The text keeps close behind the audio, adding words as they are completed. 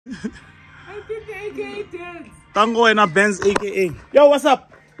I did the AKA dance. Tango and a Benz AKA. Yo, what's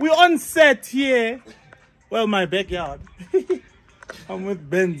up? We're on set here. Well, my backyard. I'm with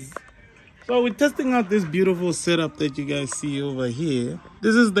Benz. So we're testing out this beautiful setup that you guys see over here.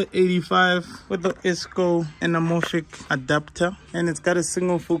 This is the 85 with the ESCO Anamorphic adapter. And it's got a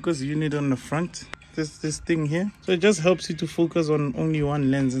single focus unit on the front. This thing here, so it just helps you to focus on only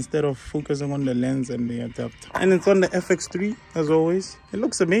one lens instead of focusing on the lens and the adapter. And it's on the FX3 as always. It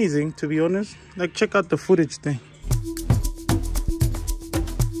looks amazing, to be honest. Like, check out the footage thing.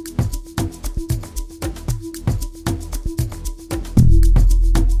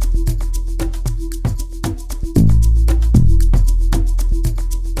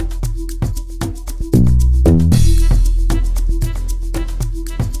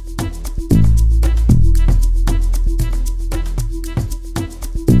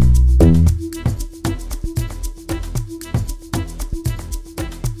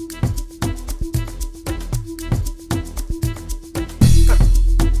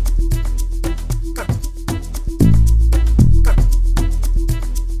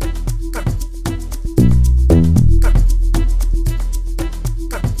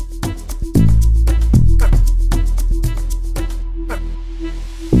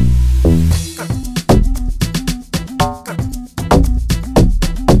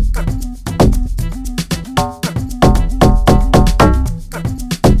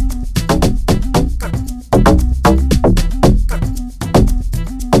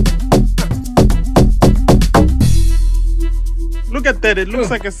 Look at that, it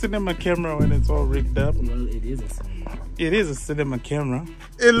looks like a cinema camera when it's all rigged up. Well, it is a cinema. It is a cinema camera.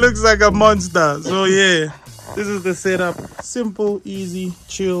 It looks like a monster. So yeah, this is the setup. Simple, easy,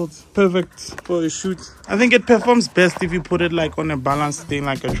 chilled, perfect for a shoot. I think it performs best if you put it like on a balanced thing,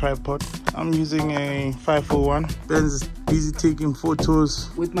 like a tripod. I'm using a 501. Ben's is busy taking photos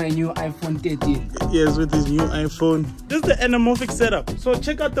with my new iPhone 13. Yes, with his new iPhone. This is the Anamorphic setup. So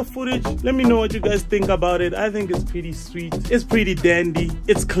check out the footage. Let me know what you guys think about it. I think it's pretty sweet. It's pretty dandy.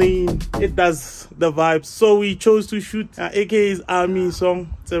 It's clean. It does the vibes. So we chose to shoot AKA's Army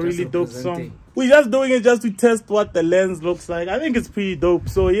song. It's a really dope song. We're just doing it just to test what the lens looks like. I think it's pretty dope.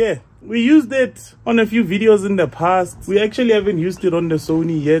 So yeah, we used it on a few videos in the past. We actually haven't used it on the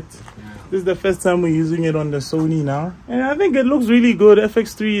Sony yet. This is the first time we're using it on the Sony now. And I think it looks really good.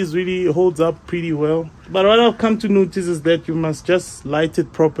 FX3 really holds up pretty well. But what I've come to notice is that you must just light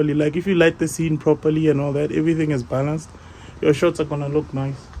it properly. Like if you light the scene properly and all that, everything is balanced. Your shots are gonna look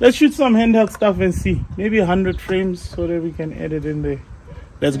nice. Let's shoot some handheld stuff and see. Maybe 100 frames so that we can edit in there.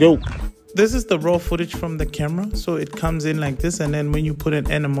 Let's go. This is the raw footage from the camera. So it comes in like this, and then when you put an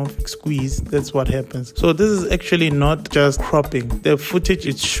anamorphic squeeze, that's what happens. So this is actually not just cropping. The footage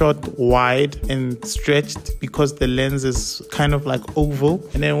is shot wide and stretched because the lens is kind of like oval.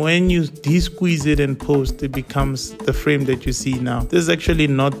 And then when you de-squeeze it in post, it becomes the frame that you see now. This is actually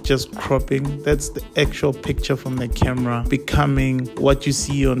not just cropping. That's the actual picture from the camera becoming what you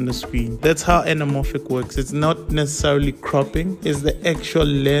see on the screen. That's how anamorphic works. It's not necessarily cropping. It's the actual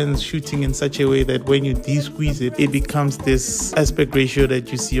lens shooting in such a way that when you de-squeeze it, it becomes this aspect ratio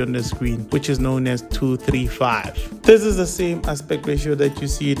that you see on the screen, which is known as 2:3:5. This is the same aspect ratio that you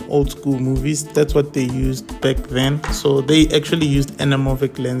see in old school movies. That's what they used back then. So they actually used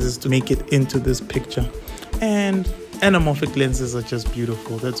anamorphic lenses to make it into this picture. And anamorphic lenses are just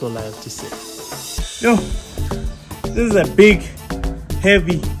beautiful. That's all I have to say. Yo, this is a big,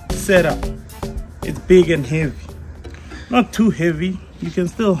 heavy setup. It's big and heavy. Not too heavy. You can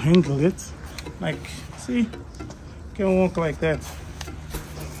still handle it. Like, see, you can walk like that.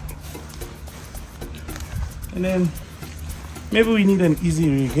 And then maybe we need an easy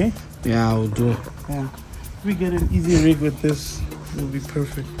rig, eh? Yeah, I'll do. Yeah. If we get an easy rig with this, it will be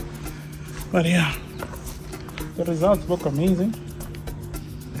perfect. But yeah, the results look amazing.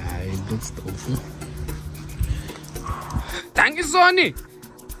 It looks awful. Thank you, Sony.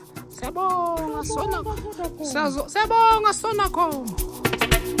 Sabonga Sonako.